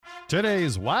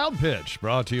Today's Wild Pitch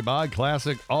brought to you by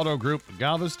Classic Auto Group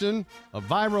Galveston. A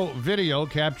viral video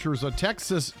captures a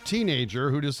Texas teenager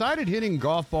who decided hitting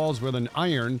golf balls with an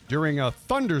iron during a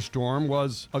thunderstorm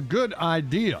was a good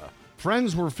idea.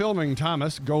 Friends were filming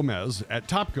Thomas Gomez at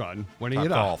Top Gun when he hit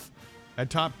Golf.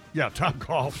 Top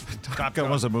Golf. Top Gun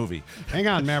was a movie. Hang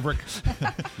on, Maverick.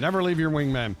 Never leave your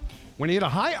wingman. When he hit a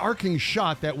high arcing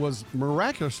shot that was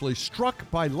miraculously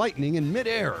struck by lightning in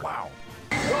midair. Wow.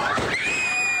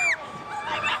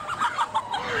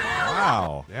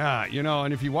 Wow. Yeah,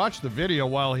 and if you watch the video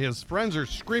while his friends are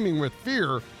screaming with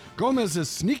fear, Gomez is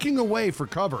sneaking away for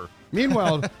cover.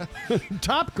 Meanwhile,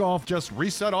 Top Golf just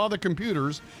reset all the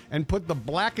computers and put the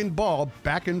blackened ball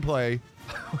back in play.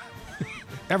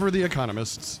 Ever the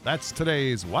economists. That's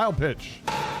today's Wild Pitch.